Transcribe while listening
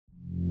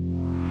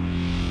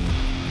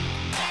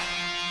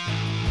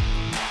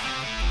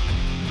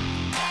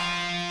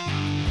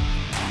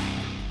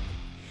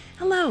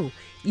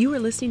You are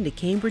listening to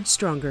Cambridge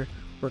Stronger,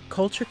 where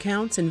culture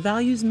counts and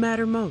values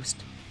matter most.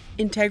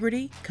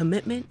 Integrity,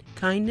 commitment,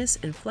 kindness,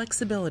 and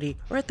flexibility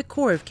are at the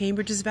core of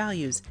Cambridge's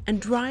values and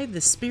drive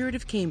the spirit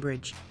of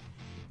Cambridge.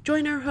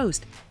 Join our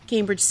host,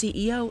 Cambridge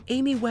CEO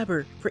Amy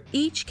Weber, for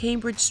each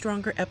Cambridge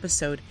Stronger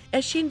episode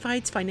as she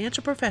invites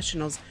financial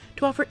professionals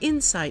to offer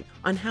insight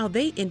on how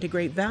they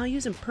integrate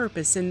values and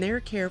purpose in their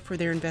care for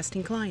their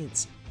investing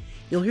clients.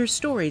 You'll hear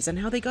stories on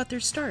how they got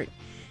their start,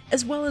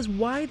 as well as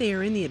why they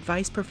are in the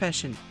advice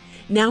profession.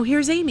 Now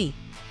here's Amy.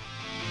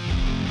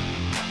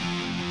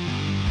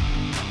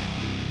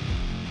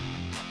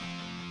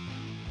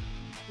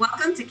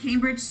 Welcome to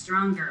Cambridge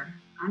Stronger.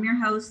 I'm your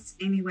host,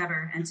 Amy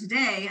Weber, and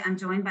today I'm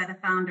joined by the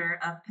founder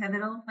of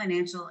Pivotal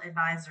Financial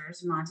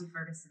Advisors, Monty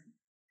Ferguson.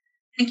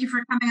 Thank you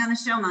for coming on the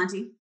show,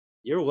 Monty.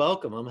 You're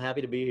welcome. I'm happy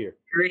to be here.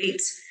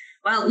 Great.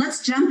 Well,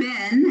 let's jump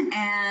in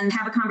and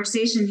have a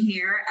conversation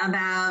here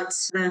about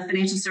the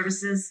financial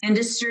services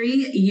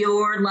industry,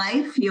 your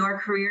life, your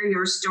career,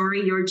 your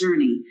story, your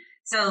journey.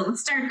 So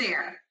let's start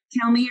there.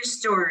 Tell me your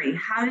story.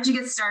 How did you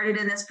get started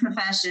in this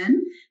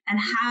profession, and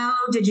how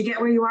did you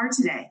get where you are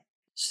today?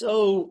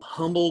 So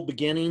humble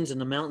beginnings in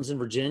the mountains in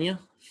Virginia,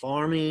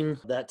 farming,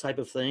 that type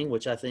of thing,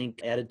 which I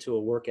think added to a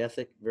work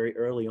ethic very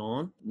early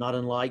on, not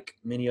unlike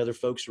many other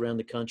folks around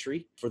the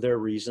country for their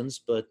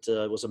reasons, but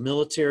it was a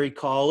military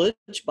college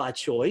by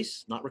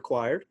choice, not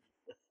required.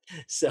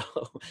 So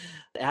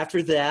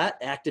after that,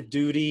 active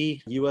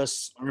duty,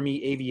 U.S.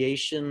 Army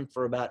Aviation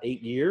for about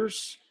 8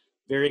 years.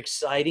 Very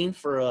exciting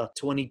for a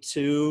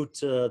 22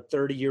 to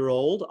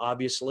 30-year-old,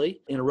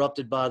 obviously,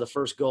 interrupted by the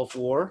first Gulf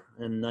War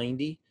in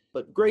 90.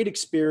 But great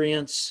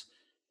experience.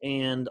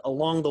 And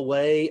along the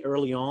way,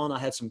 early on, I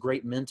had some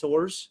great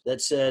mentors that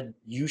said,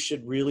 you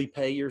should really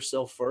pay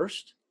yourself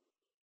first.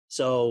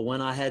 So when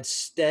I had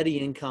steady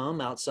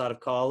income outside of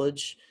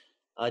college,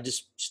 I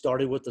just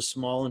started with a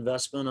small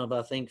investment of,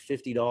 I think,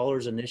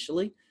 $50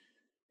 initially,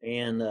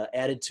 and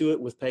added to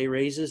it with pay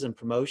raises and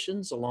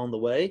promotions along the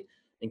way,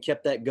 and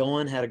kept that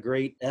going, had a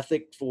great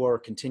ethic for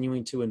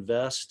continuing to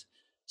invest.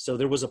 So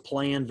there was a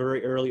plan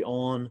very early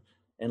on.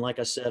 And like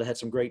I said, I had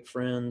some great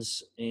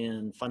friends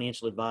and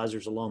financial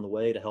advisors along the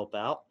way to help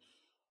out.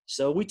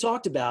 So we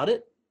talked about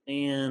it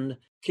and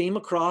came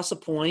across a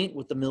point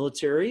with the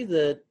military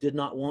that did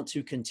not want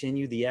to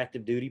continue the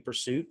active duty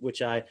pursuit,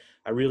 which I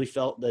really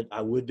felt that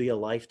I would be a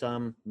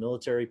lifetime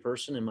military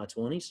person in my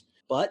 20s.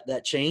 But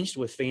that changed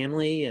with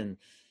family and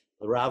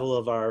the arrival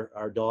of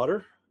our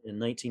daughter in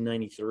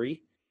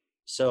 1993.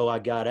 So I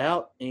got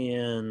out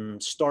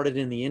and started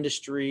in the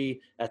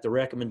industry at the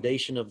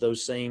recommendation of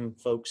those same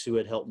folks who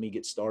had helped me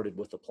get started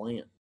with the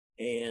plan.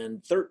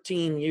 And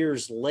 13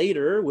 years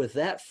later with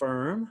that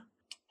firm,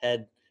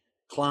 had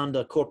climbed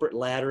a corporate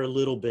ladder a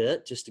little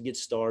bit just to get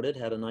started,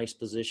 had a nice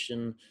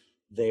position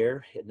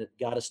there, and it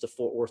got us to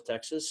Fort Worth,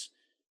 Texas,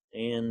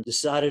 and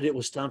decided it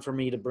was time for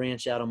me to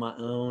branch out on my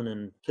own.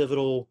 And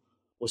Pivotal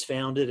was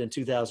founded in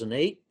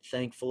 2008.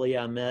 Thankfully,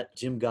 I met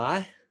Jim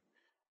Guy,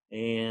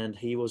 and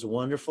he was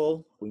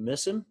wonderful. We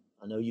miss him.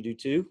 I know you do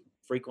too,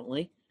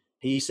 frequently.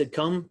 He said,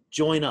 come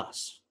join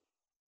us.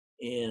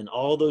 And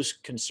all those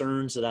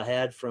concerns that I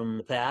had from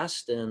the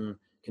past and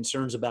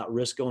concerns about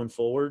risk going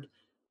forward,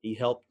 he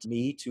helped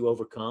me to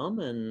overcome.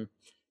 And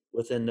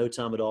within no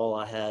time at all,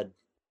 I had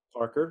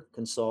Parker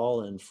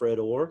Consol and Fred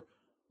Orr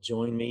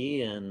join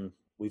me, and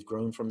we've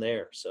grown from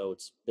there. So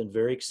it's been a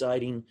very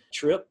exciting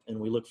trip, and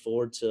we look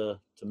forward to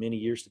many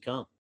years to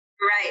come.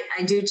 Right.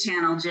 I do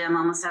channel Jim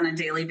almost on a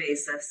daily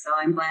basis. So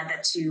I'm glad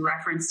that you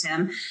referenced him.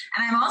 And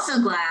I'm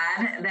also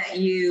glad that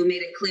you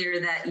made it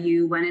clear that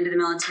you went into the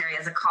military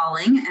as a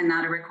calling and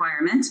not a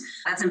requirement.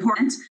 That's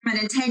important from an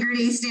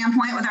integrity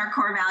standpoint with our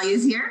core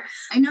values here.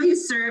 I know you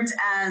served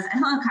as a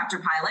helicopter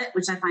pilot,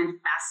 which I find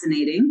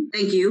fascinating.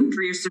 Thank you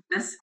for your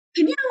service.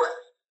 Can you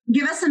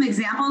give us some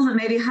examples of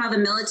maybe how the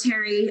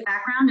military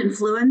background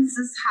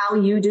influences how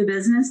you do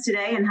business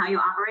today and how you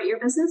operate your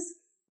business?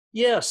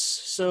 Yes.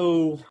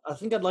 So I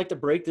think I'd like to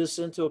break this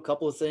into a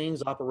couple of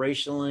things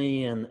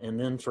operationally and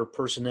then for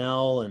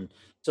personnel. And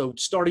so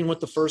starting with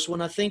the first one,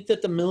 I think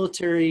that the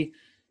military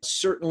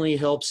certainly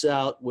helps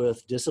out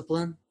with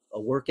discipline, a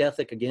work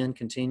ethic, again,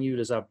 continued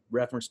as I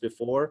referenced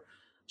before,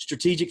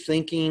 strategic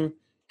thinking,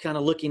 kind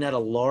of looking at a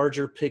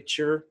larger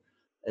picture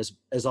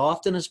as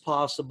often as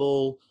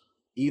possible,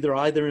 either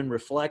in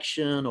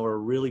reflection or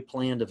really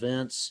planned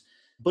events,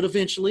 but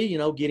eventually,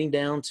 getting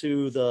down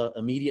to the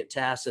immediate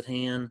tasks at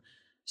hand,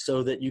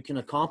 so that you can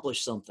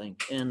accomplish something.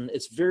 And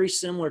it's very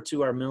similar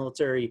to our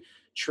military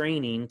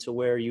training, to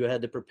where you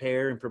had to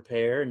prepare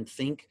and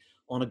think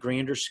on a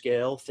grander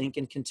scale, think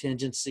in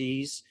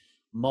contingencies,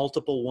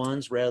 multiple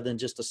ones rather than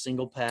just a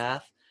single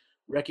path,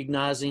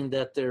 recognizing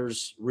that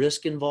there's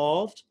risk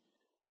involved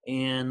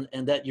and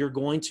that you're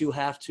going to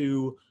have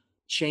to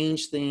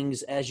change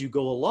things as you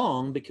go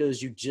along,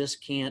 because you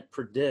just can't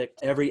predict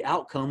every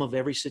outcome of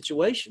every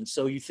situation.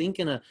 So you think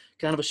in a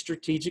kind of a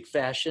strategic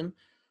fashion.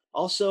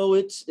 Also,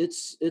 it's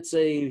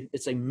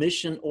a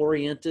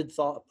mission-oriented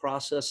thought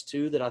process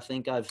too that I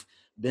think I've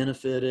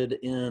benefited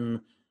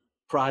in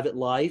private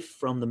life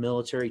from the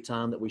military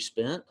time that we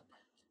spent.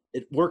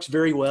 it works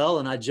very well.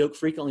 And I joke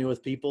frequently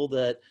with people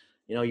that,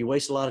 you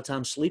waste a lot of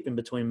time sleeping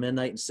between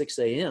midnight and 6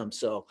 a.m.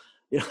 So,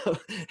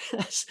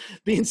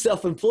 being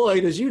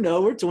self-employed, as you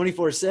know, we're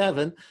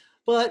 24/7,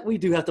 but we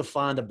do have to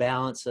find a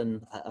balance.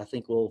 And I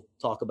think we'll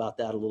talk about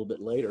that a little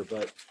bit later.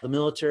 But the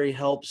military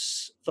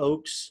helps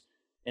folks,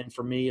 and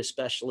for me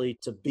especially,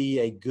 to be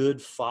a good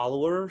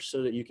follower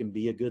so that you can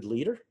be a good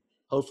leader.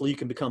 Hopefully you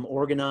can become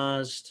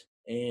organized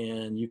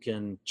and you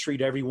can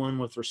treat everyone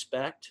with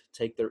respect,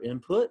 take their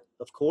input,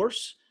 of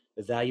course,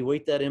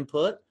 evaluate that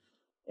input.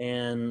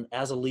 And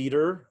as a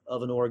leader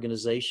of an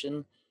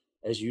organization,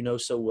 as you know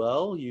so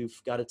well,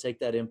 you've got to take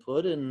that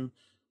input and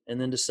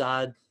then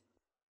decide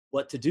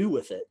what to do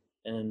with it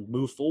and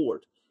move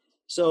forward.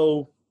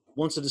 So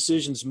once a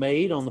decision's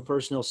made on the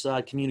personnel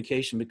side,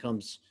 communication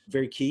becomes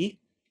very key,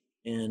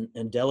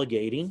 and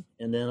delegating,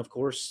 and then of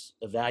course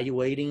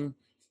evaluating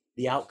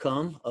the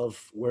outcome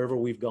of wherever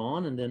we've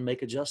gone, and then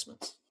make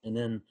adjustments, and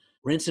then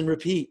rinse and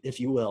repeat, if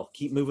you will.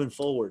 Keep moving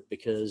forward,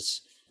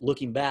 because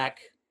looking back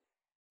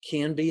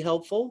can be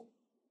helpful,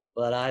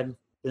 but I've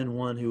been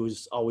one who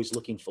is always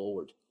looking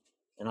forward.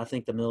 And I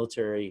think the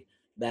military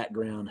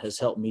background has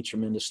helped me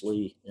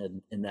tremendously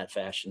in that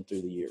fashion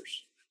through the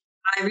years.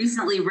 I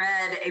recently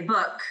read a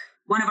book.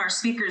 One of our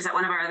speakers at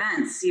one of our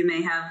events, you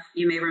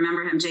may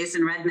remember him,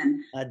 Jason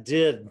Redman. I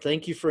did.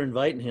 Thank you for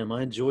inviting him.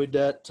 I enjoyed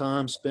that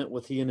time spent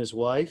with he and his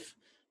wife,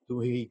 who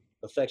he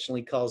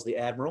affectionately calls the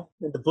Admiral.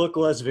 And the book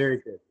was very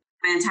good.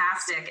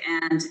 Fantastic,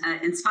 and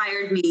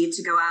inspired me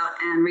to go out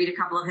and read a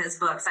couple of his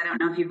books. I don't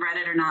know if you've read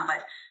it or not,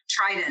 but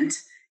Trident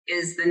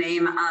is the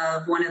name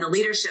of one of the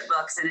leadership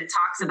books, and it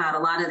talks about a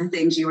lot of the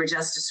things you were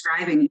just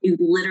describing. You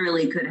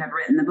literally could have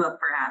written the book,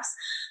 perhaps,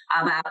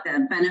 about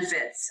the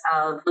benefits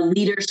of the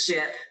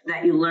leadership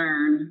that you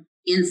learn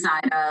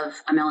inside of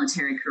a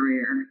military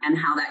career and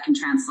how that can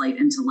translate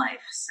into life.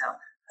 So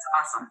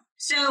that's awesome.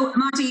 So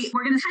Monty,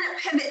 we're going to kind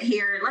of pivot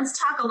here. Let's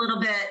talk a little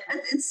bit.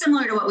 It's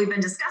similar to what we've been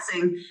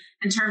discussing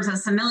in terms of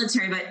some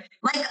military, but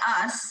like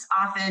us,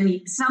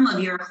 often some of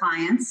your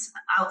clients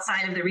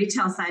outside of the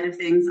retail side of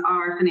things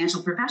are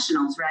financial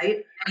professionals,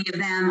 right? Many of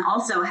them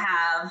also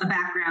have a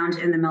background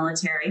in the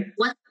military.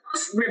 What's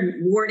the most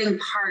rewarding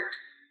part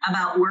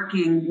about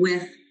working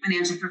with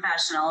financial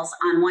professionals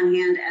on one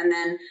hand, and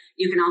then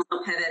you can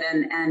also pivot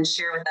and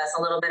share with us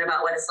a little bit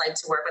about what it's like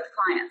to work with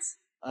clients?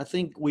 I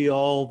think we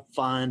all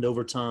find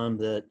over time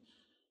that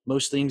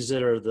most things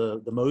that are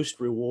the most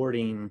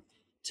rewarding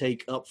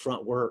take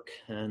upfront work,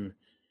 and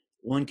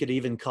one could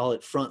even call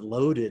it front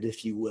loaded,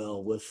 if you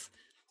will, with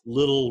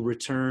little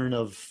return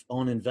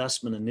on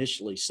investment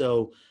initially.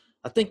 So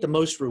I think the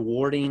most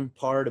rewarding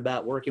part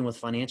about working with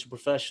financial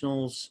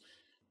professionals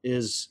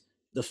is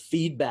the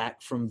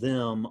feedback from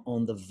them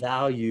on the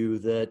value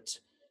that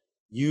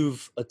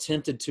you've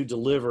attempted to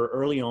deliver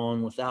early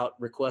on without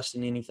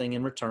requesting anything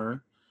in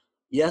return.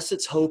 Yes,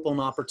 it's hope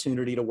on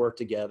opportunity to work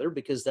together,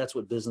 because that's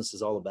what business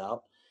is all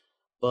about.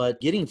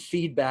 But getting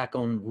feedback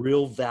on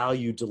real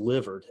value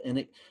delivered, and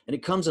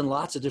it comes in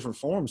lots of different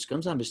forms.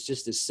 Sometimes it's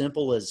just as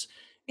simple as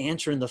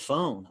answering the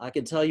phone. I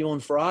can tell you on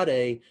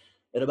Friday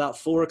at about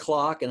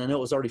 4:00, and I know it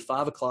was already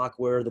 5:00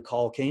 where the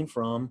call came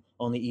from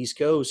on the East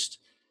Coast.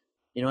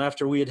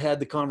 After we had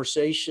the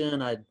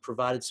conversation, I'd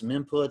provided some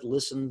input,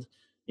 listened,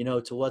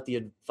 to what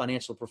the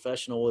financial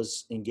professional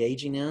was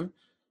engaging in.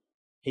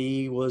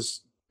 He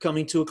was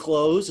coming to a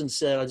close and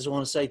said, "I just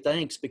want to say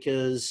thanks,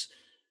 because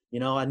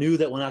I knew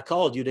that when I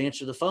called, you'd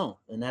answer the phone.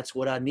 And that's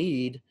what I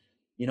need,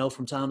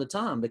 from time to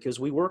time,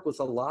 because we work with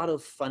a lot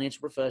of financial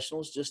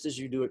professionals, just as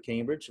you do at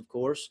Cambridge, of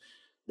course,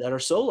 that are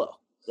solo.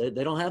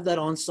 They don't have that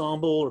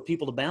ensemble or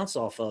people to bounce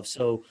off of.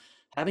 So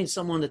having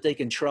someone that they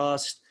can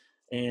trust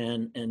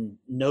and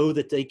know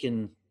that they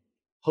can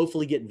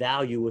hopefully get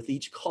value with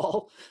each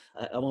call.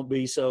 I won't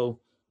be so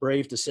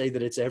brave to say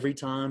that it's every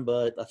time,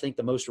 but I think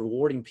the most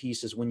rewarding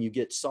piece is when you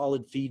get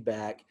solid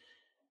feedback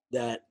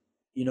that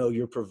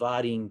you're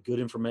providing good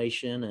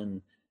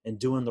information and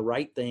doing the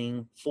right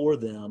thing for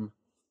them,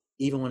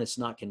 even when it's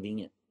not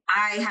convenient.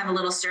 I have a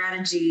little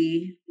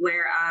strategy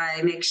where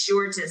I make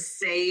sure to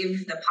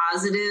save the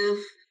positive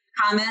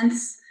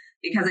comments,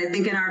 because I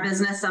think in our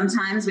business,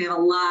 sometimes we have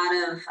a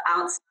lot of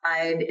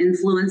outside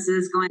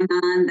influences going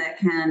on that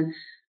can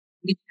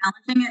be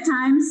challenging at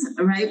times,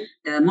 right?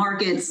 The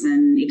markets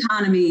and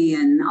economy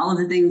and all of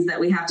the things that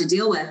we have to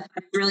deal with.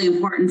 It's really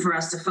important for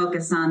us to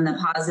focus on the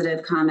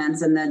positive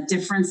comments and the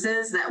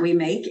differences that we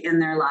make in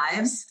their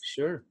lives.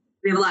 Sure.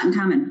 We have a lot in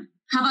common.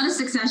 How about a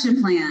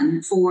succession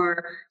plan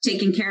for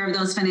taking care of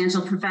those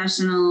financial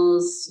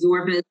professionals,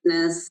 your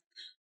business?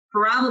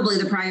 Probably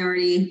the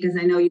priority, because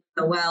I know you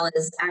so well,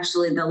 is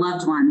actually the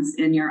loved ones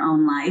in your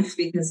own life,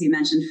 because you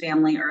mentioned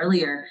family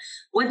earlier.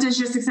 What does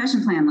your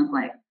succession plan look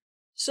like?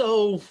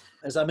 So,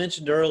 as I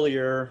mentioned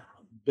earlier,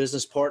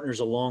 business partners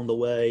along the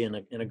way, and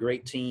a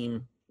great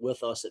team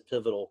with us at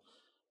Pivotal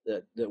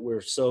that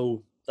we're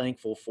so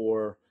thankful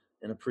for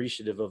and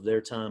appreciative of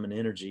their time and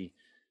energy.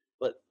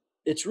 But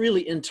it's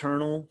really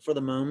internal for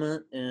the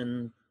moment.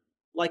 And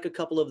like a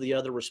couple of the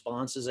other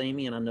responses,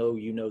 Amy, and I know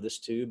you know this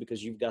too,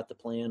 because you've got the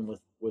plan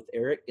with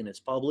Eric and it's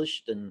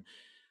published. And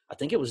I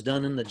think it was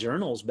done in the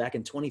journals back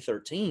in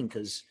 2013,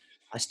 because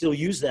I still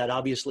use that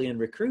obviously in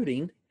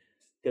recruiting,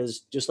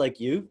 because just like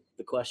you,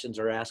 the questions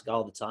are asked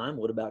all the time.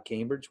 What about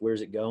Cambridge?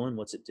 Where's it going?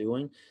 What's it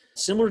doing?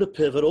 Similar to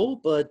Pivotal,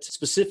 but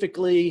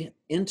specifically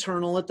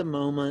internal at the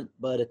moment,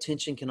 but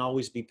attention can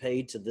always be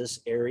paid to this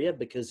area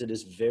because it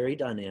is very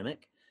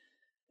dynamic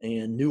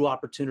and new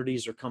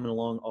opportunities are coming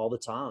along all the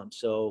time.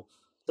 So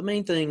the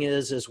main thing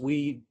is, as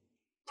we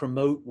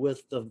promote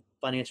with the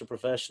financial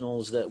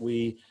professionals that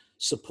we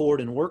support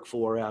and work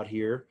for out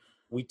here,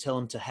 we tell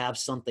them to have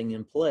something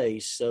in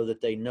place so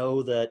that they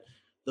know that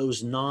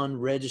those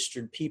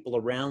non-registered people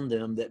around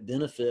them that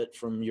benefit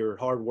from your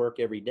hard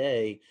work every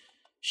day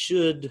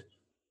should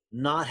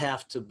not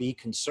have to be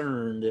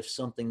concerned if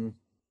something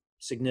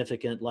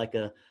significant like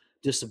a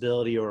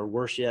disability or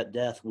worse yet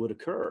death would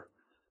occur.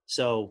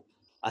 So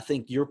I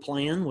think your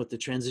plan with the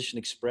Transition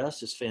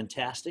Express is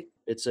fantastic.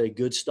 It's a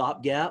good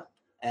stopgap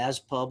as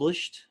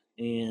published,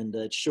 and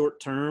it's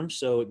short term,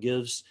 so it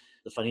gives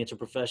the financial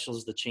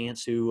professionals the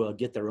chance to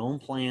get their own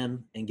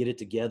plan and get it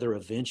together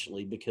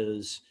eventually,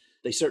 because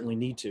they certainly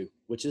need to,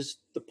 which is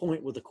the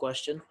point with the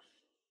question.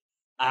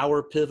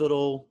 Our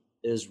Pivotal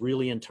is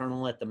really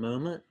internal at the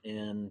moment,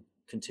 and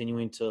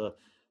continuing to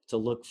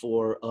look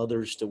for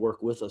others to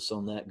work with us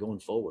on that going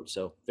forward.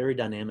 So very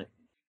dynamic.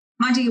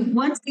 Monty,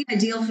 what's the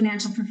ideal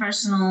financial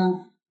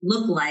professional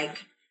look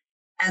like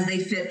as they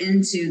fit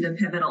into the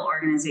Pivotal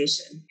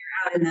organization?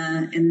 You're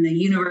out in the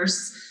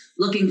universe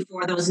looking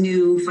for those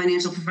new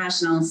financial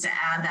professionals to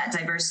add that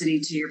diversity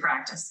to your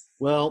practice.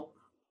 Well,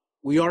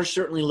 we are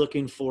certainly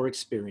looking for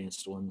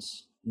experienced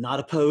ones, not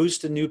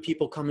opposed to new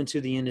people coming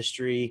to the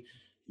industry.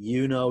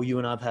 You know, you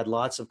and I've had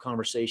lots of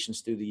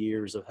conversations through the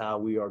years of how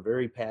we are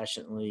very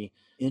passionately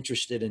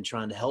interested in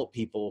trying to help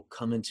people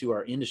come into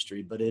our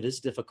industry, but it is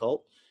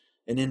difficult.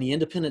 And in the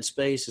independent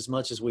space, as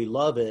much as we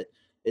love it,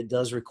 it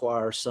does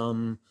require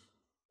some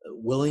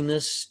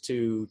willingness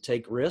to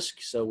take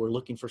risk. So we're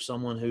looking for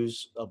someone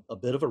who's a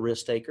bit of a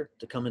risk taker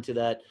to come into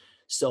that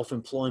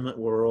self-employment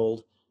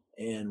world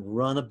and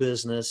run a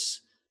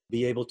business,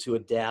 be able to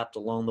adapt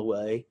along the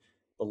way.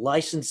 The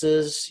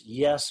licenses,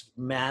 yes,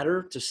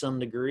 matter to some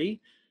degree.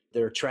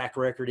 Their track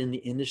record in the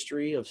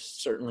industry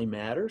certainly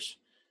matters.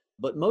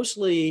 But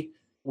mostly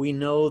we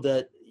know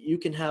that you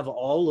can have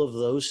all of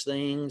those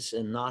things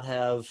and not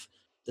have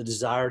the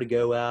desire to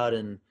go out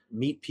and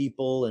meet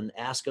people and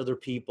ask other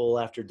people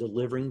after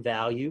delivering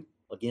value.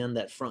 Again,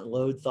 that front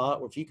load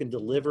thought, where if you can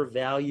deliver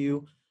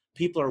value,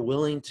 people are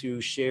willing to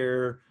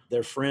share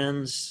their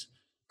friends'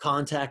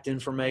 contact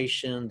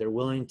information. They're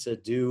willing to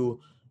do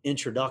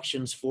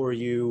introductions for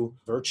you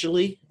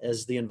virtually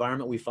as the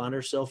environment we find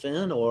ourselves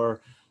in,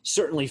 or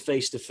certainly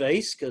face to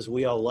face, because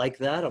we all like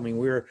that. I mean,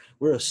 we're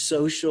a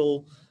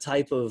social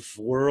type of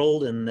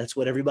world, and that's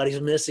what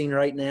everybody's missing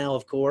right now,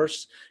 of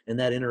course, and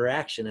that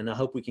interaction. And I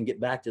hope we can get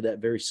back to that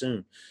very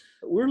soon.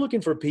 We're looking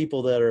for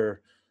people that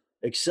are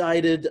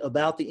excited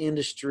about the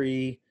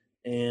industry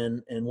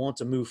and want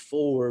to move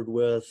forward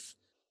with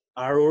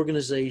our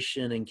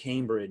organization in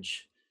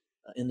Cambridge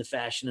in the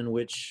fashion in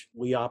which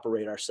we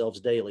operate ourselves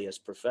daily, as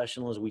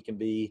professional as we can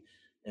be,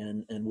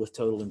 and with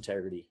total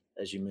integrity,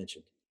 as you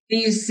mentioned. Do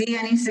you see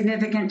any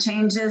significant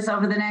changes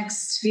over the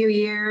next few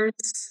years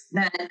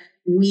that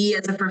we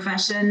as a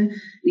profession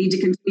need to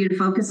continue to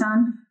focus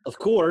on? Of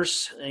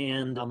course,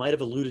 and I might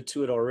have alluded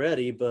to it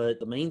already,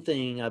 but the main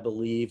thing I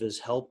believe is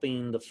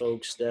helping the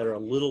folks that are a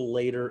little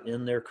later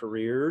in their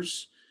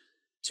careers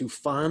to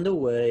find a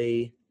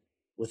way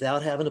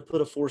without having to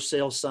put a for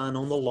sale sign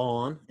on the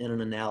lawn, in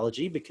an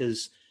analogy,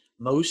 because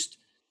most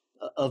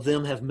of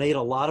them have made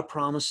a lot of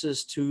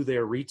promises to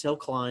their retail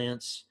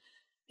clients,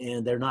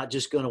 and they're not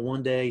just going to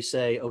one day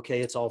say,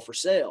 okay, it's all for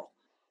sale.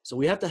 So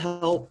we have to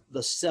help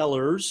the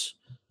sellers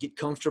get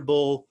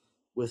comfortable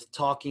with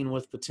talking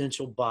with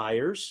potential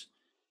buyers.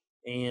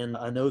 And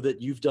I know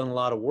that you've done a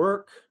lot of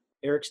work.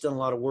 Eric's done a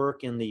lot of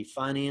work in the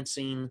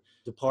financing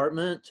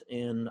department,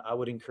 and I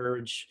would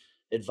encourage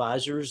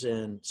advisors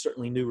and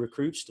certainly new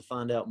recruits to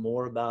find out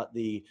more about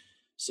the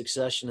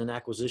Succession and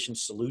Acquisition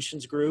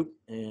Solutions Group.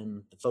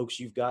 And the folks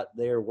you've got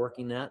there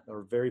working that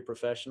are very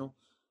professional,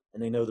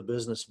 and they know the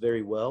business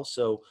very well.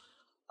 So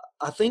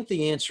I think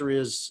the answer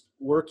is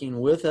working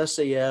with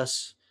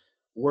SAS,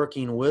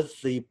 working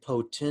with the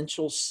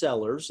potential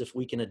sellers, if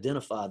we can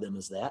identify them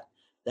as that.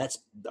 That's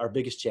our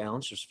biggest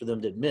challenge, is for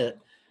them to admit.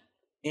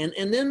 And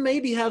then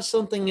maybe have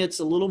something that's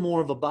a little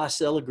more of a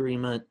buy-sell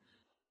agreement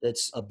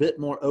that's a bit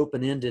more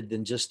open-ended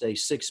than just a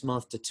 6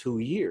 month to 2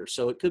 year.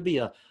 So it could be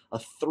a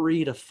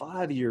 3 to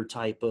 5 year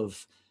type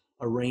of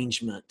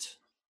arrangement.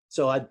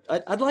 So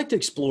I'd like to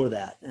explore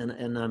that,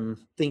 and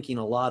I'm thinking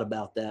a lot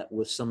about that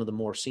with some of the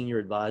more senior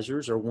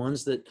advisors, or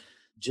ones that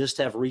just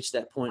have reached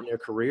that point in their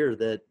career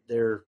that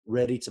they're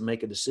ready to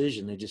make a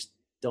decision. They just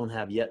don't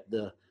have yet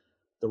the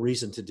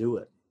reason to do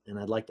it, and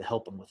I'd like to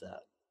help them with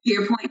that. To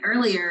your point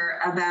earlier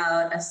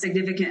about a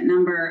significant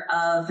number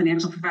of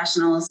financial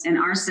professionals in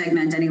our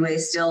segment anyway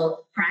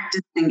still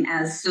practicing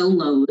as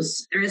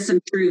solos, there is some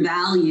true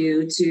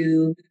value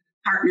to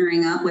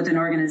partnering up with an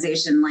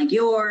organization like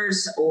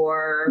yours,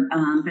 or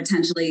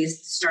potentially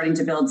starting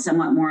to build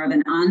somewhat more of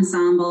an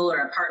ensemble or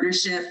a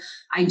partnership.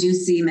 I do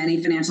see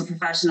many financial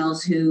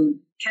professionals who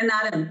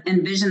cannot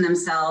envision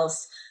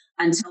themselves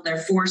until they're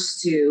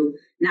forced to,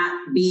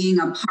 not being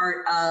a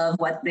part of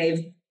what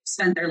they've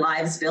spent their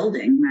lives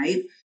building,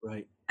 right?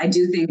 Right. I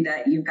do think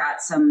that you've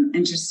got some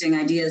interesting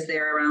ideas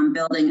there around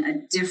building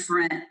a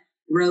different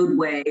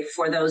roadway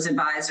for those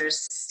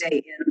advisors to stay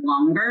in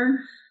longer,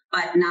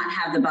 but not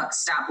have the buck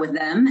stop with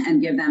them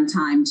and give them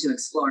time to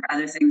explore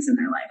other things in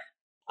their life.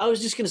 I was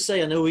just going to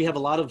say, I know we have a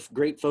lot of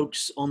great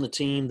folks on the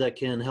team that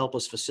can help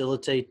us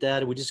facilitate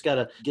that. We just got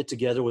to get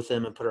together with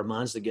them and put our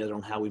minds together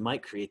on how we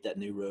might create that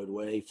new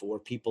roadway for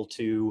people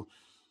to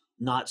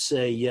not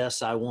say,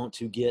 yes, I want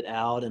to get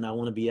out and I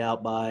want to be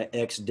out by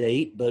X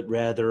date, but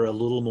rather a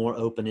little more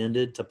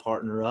open-ended to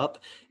partner up.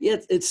 Yeah,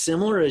 it's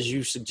similar as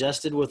you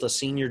suggested with a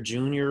senior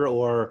junior,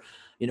 or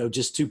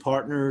just two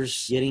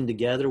partners getting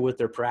together with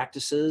their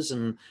practices.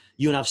 And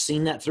you and I've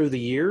seen that through the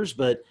years,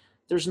 but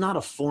there's not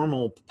a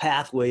formal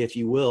pathway, if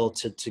you will,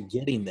 to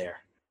getting there.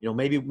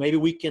 Maybe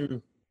we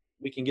can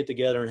get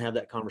together and have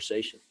that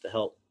conversation to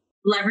help.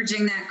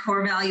 Leveraging that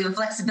core value of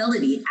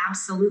flexibility.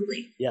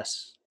 Absolutely.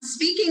 Yes.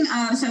 Speaking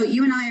of, so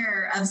you and I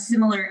are of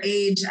similar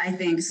age, I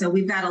think, so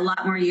we've got a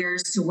lot more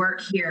years to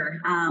work here.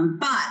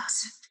 But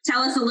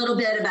tell us a little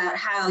bit about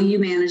how you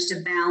manage to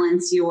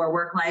balance your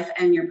work life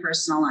and your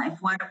personal life.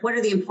 What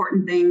are the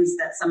important things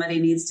that somebody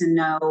needs to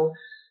know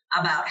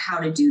about how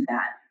to do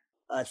that?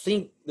 I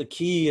think the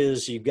key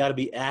is you've got to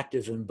be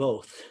active in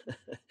both.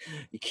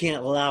 You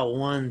can't allow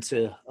one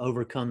to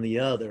overcome the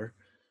other.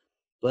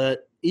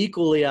 But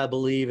equally, I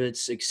believe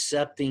it's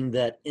accepting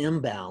that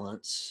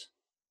imbalance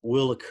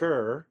will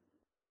occur,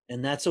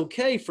 and that's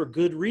okay for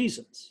good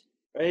reasons,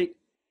 right?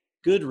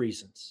 Good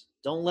reasons.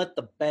 Don't let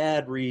the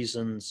bad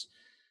reasons,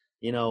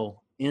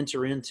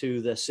 enter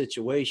into the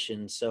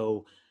situation.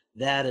 So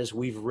that, as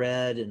we've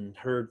read and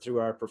heard through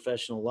our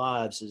professional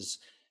lives, is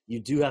you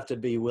do have to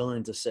be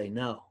willing to say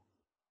no.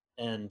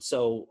 And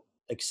so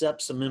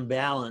accept some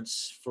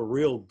imbalance for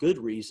real good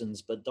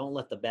reasons, but don't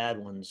let the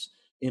bad ones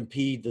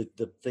impede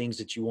the things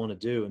that you want to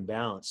do and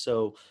balance.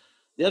 So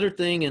the other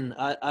thing, and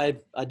I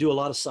do a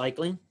lot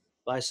of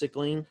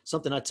bicycling,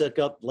 something I took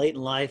up late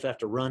in life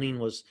after running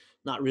was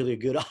not really a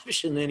good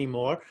option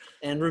anymore.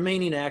 And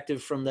remaining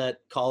active from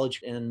that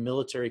college and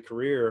military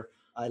career,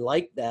 I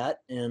like that.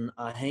 And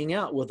I hang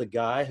out with a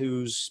guy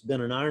who's been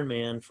an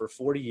Ironman for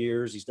 40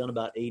 years. He's done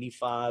about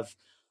 85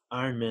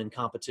 Ironman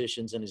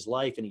competitions in his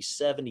life, and he's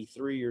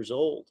 73 years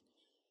old.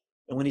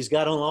 And when he's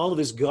got on all of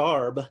his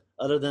garb,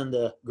 other than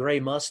the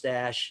gray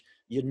mustache,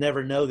 you'd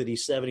never know that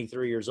he's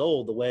 73 years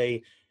old, the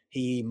way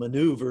he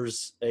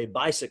maneuvers a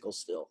bicycle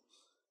still.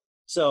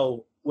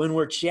 So when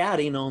we're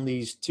chatting on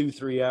these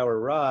 2-3 hour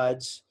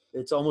rides,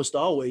 it's almost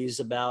always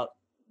about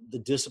the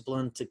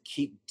discipline to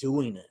keep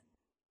doing it.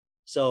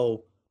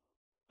 So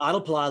I'd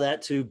apply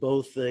that to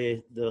both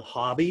the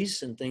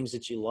hobbies and things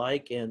that you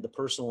like, and the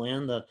personal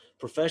and the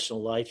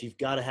professional life. You've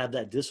got to have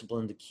that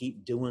discipline to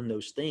keep doing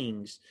those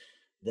things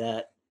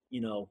that,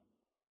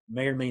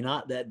 may or may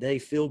not that day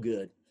feel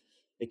good.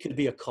 It could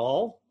be a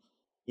call,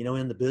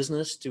 in the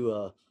business to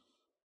a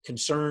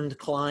concerned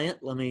client.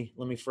 Let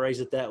me phrase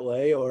it that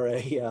way, or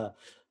a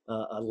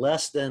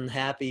less than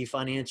happy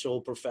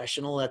financial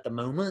professional at the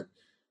moment.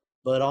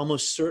 But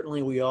almost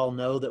certainly we all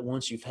know that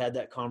once you've had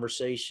that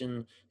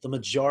conversation, the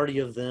majority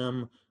of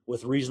them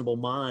with reasonable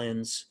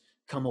minds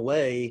come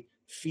away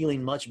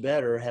feeling much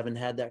better having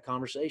had that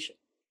conversation.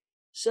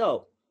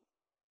 So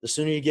the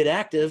sooner you get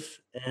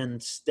active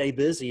and stay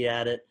busy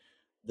at it,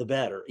 the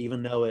better,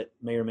 even though it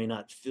may or may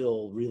not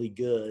feel really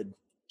good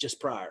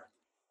just prior.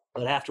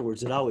 But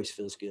afterwards, it always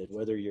feels good,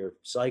 whether you're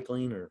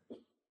cycling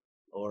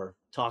or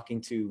talking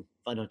to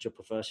financial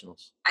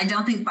professionals. I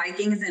don't think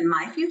biking is in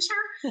my future,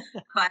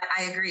 but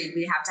I agree.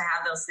 We have to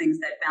have those things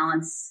that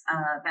balance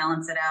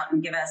it out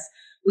and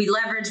we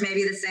leverage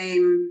maybe the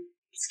same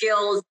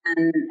skills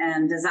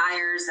and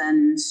desires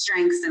and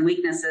strengths and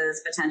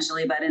weaknesses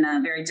potentially, but in a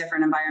very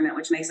different environment,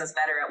 which makes us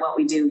better at what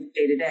we do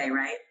day to day,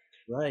 right?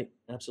 Right.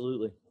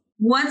 Absolutely.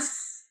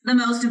 What's the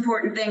most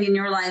important thing in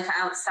your life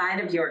outside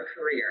of your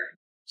career?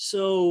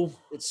 So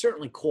it's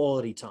certainly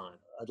quality time.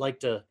 I'd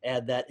like to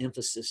add that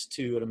emphasis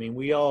to it. I mean,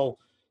 we all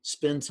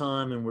spend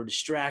time and we're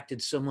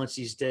distracted so much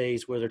these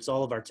days, whether it's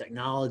all of our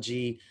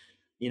technology,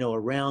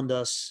 around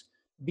us.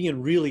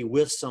 Being really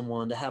with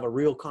someone to have a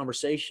real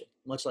conversation,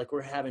 much like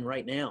we're having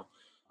right now.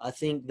 I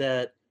think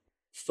that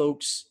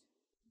folks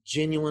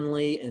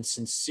genuinely and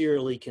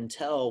sincerely can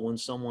tell when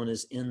someone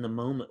is in the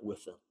moment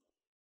with them.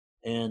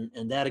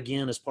 And that,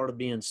 again, is part of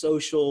being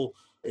social.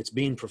 It's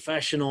being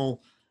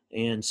professional.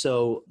 And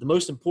so the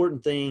most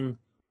important thing,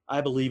 I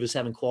believe, is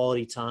having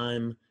quality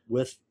time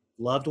with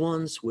loved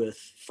ones, with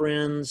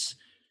friends,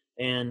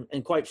 and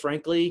quite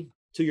frankly,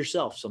 to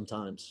yourself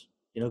sometimes,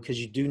 because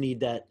you do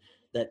need that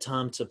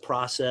time to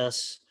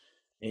process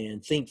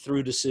and think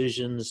through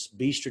decisions,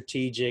 be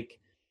strategic,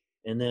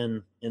 and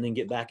then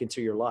get back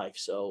into your life.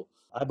 So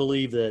I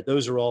believe that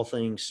those are all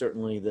things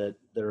certainly that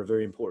are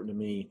very important to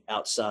me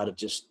outside of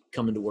just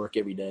coming to work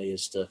every day,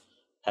 is to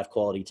have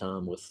quality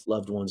time with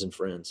loved ones and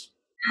friends.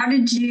 How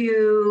did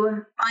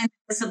you find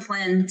the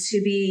discipline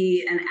to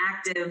be an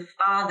active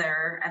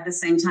father at the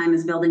same time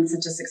as building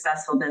such a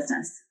successful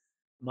business?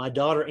 My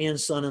daughter and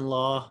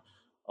son-in-law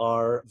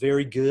are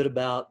very good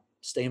about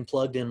staying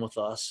plugged in with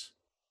us.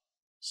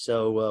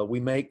 So we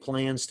make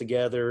plans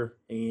together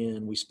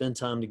and we spend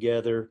time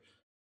together.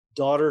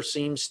 Daughter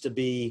seems to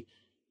be,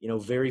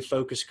 very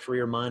focused,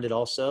 career minded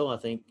also. I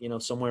think,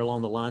 somewhere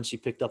along the line, she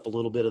picked up a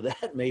little bit of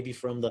that, maybe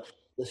from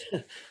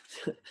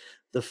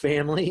the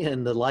family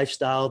and the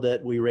lifestyle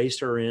that we raised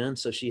her in.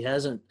 So she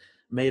hasn't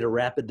made a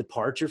rapid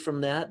departure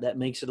from that. That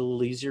makes it a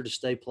little easier to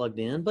stay plugged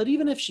in. But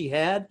even if she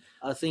had,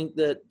 I think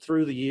that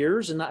through the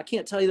years, and I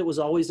can't tell you that it was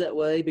always that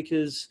way,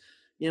 because,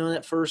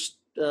 that first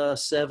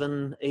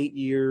 7-8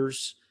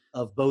 years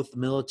of both the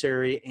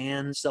military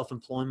and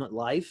self-employment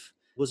life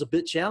was a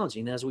bit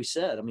challenging, as we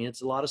said. I mean,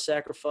 it's a lot of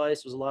sacrifice.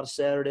 It was a lot of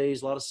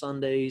Saturdays, a lot of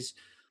Sundays,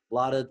 a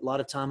lot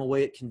of time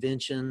away at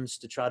conventions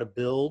to try to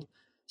build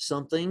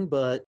something,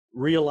 but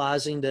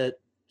realizing that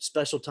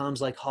special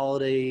times like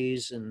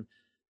holidays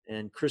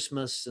and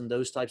Christmas and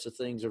those types of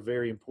things are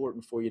very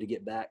important for you to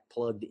get back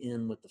plugged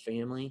in with the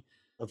family.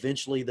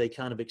 Eventually, they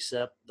kind of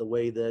accept the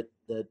way that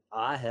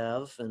I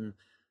have, and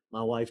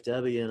my wife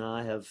Debbie and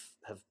I have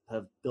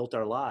built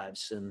our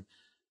lives.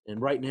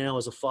 And right now,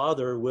 as a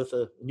father with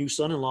a new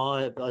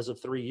son-in-law as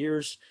of 3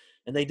 years,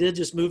 and they did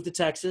just move to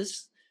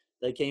Texas.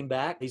 They came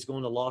back. He's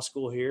going to law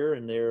school here,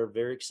 and they're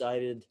very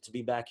excited to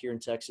be back here in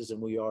Texas, and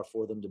we are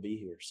for them to be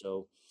here.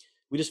 So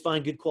we just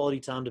find good quality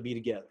time to be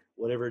together,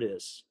 whatever it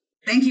is.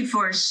 Thank you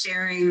for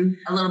sharing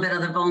a little bit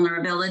of the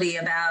vulnerability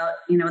about,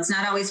 it's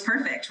not always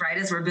perfect, right?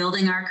 As we're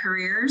building our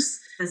careers,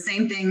 the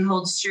same thing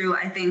holds true,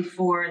 I think,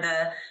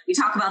 we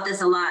talk about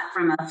this a lot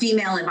from a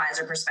female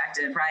advisor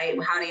perspective,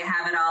 right? How do you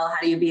have it all? How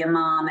do you be a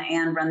mom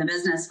and run the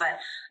business? But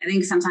I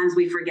think sometimes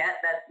we forget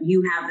that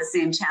you have the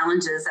same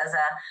challenges as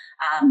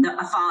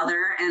a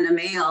father and a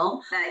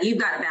male, that you've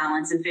got to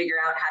balance and figure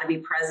out how to be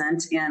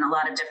present in a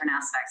lot of different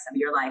aspects of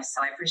your life.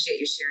 So I appreciate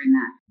you sharing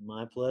that.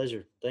 My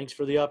pleasure. Thanks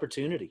for the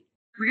opportunity.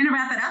 We're going to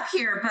wrap it up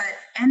here, but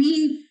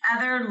any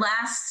other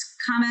last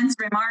comments,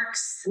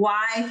 remarks,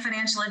 why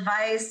financial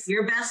advice,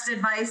 your best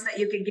advice that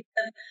you could give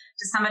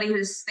to somebody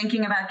who's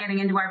thinking about getting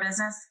into our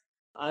business?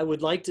 I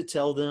would like to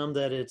tell them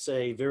that it's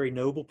a very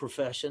noble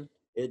profession.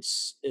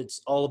 It's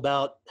all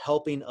about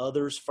helping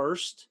others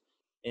first,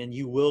 and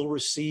you will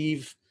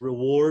receive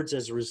rewards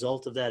as a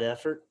result of that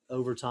effort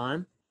over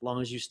time, as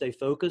long as you stay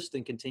focused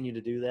and continue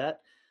to do that.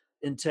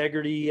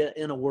 Integrity,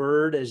 in a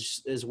word,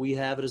 as we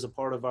have it as a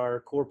part of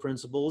our core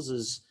principles,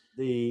 is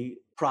the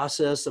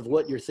process of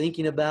what you're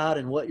thinking about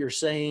and what you're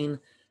saying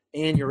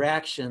and your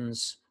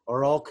actions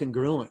are all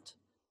congruent.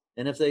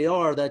 And if they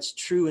are, that's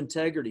true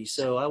integrity.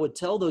 So I would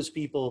tell those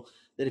people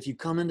that if you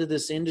come into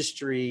this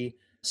industry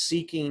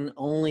seeking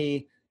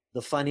only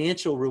the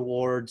financial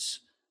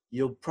rewards,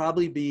 you'll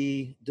probably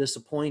be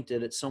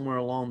disappointed at somewhere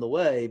along the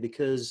way,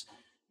 because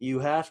you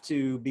have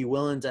to be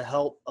willing to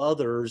help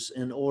others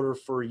in order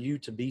for you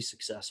to be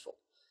successful.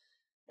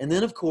 And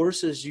then, of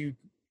course, as you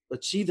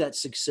achieve that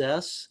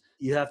success,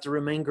 you have to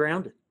remain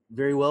grounded,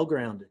 very well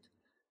grounded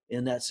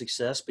in that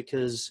success,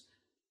 because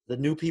the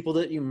new people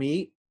that you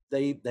meet,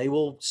 they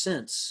will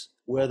sense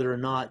whether or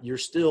not you're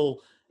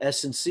still as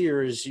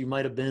sincere as you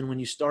might have been when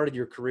you started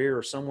your career,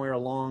 or somewhere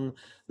along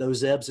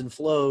those ebbs and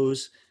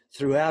flows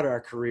throughout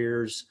our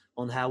careers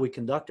on how we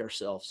conduct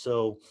ourselves.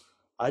 So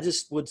I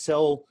just would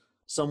tell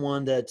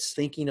someone that's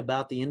thinking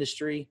about the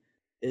industry,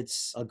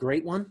 it's a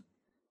great one,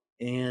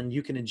 and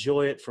you can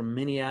enjoy it from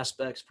many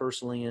aspects,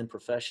 personally and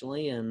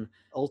professionally. And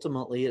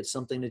ultimately, it's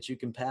something that you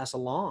can pass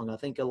along. I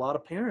think a lot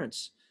of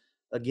parents,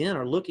 again,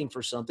 are looking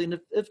for something.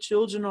 If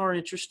children are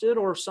interested,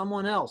 or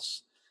someone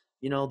else,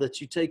 that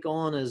you take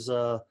on as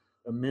a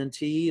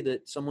mentee,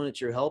 that someone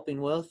that you're helping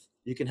with,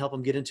 you can help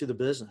them get into the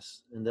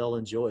business and they'll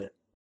enjoy it.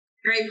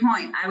 Great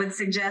point. I would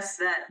suggest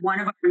that one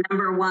of our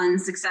number one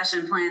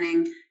succession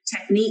planning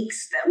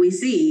techniques that we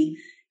see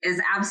is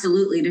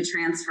absolutely to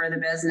transfer the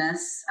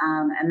business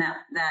and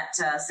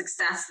that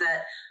success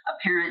that a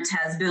parent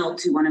has built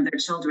to one of their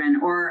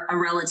children or a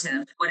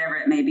relative, whatever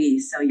it may be.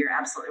 So you're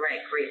absolutely right.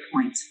 Great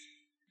point.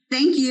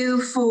 Thank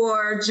you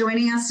for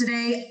joining us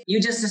today. You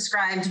just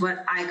described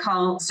what I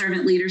call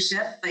servant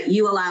leadership, but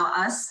you allow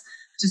us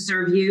to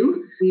serve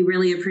you. We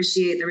really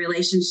appreciate the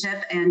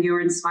relationship and your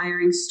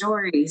inspiring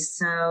stories.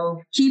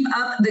 So keep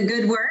up the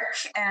good work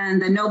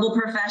and the noble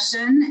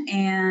profession.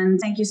 And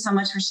thank you so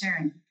much for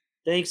sharing.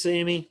 Thanks,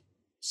 Amy.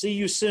 See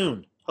you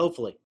soon,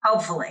 hopefully.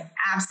 Hopefully.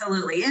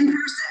 Absolutely. In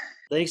person.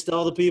 Thanks to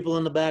all the people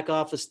in the back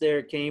office there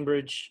at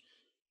Cambridge.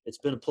 It's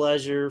been a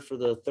pleasure for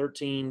the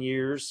 13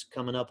 years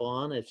coming up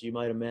on, if you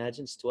might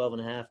imagine. It's 12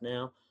 and a half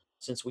now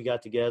since we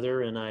got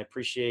together. And I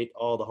appreciate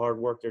all the hard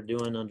work they're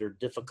doing under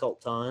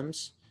difficult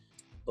times.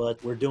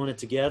 But we're doing it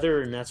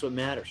together, and that's what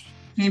matters.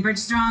 Cambridge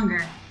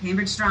stronger,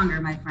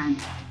 my friend.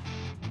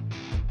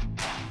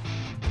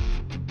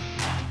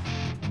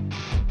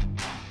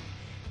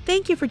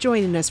 Thank you for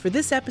joining us for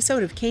this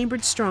episode of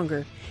Cambridge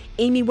Stronger.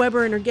 Amy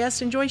Weber and her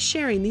guests enjoy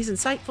sharing these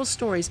insightful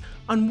stories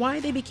on why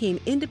they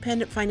became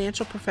independent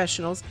financial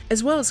professionals,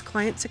 as well as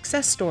client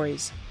success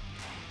stories.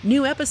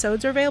 New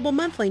episodes are available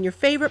monthly in your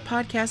favorite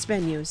podcast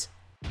venues.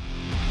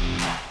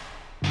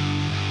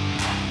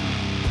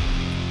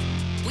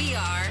 We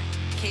are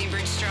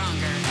Cambridge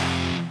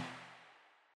Stronger.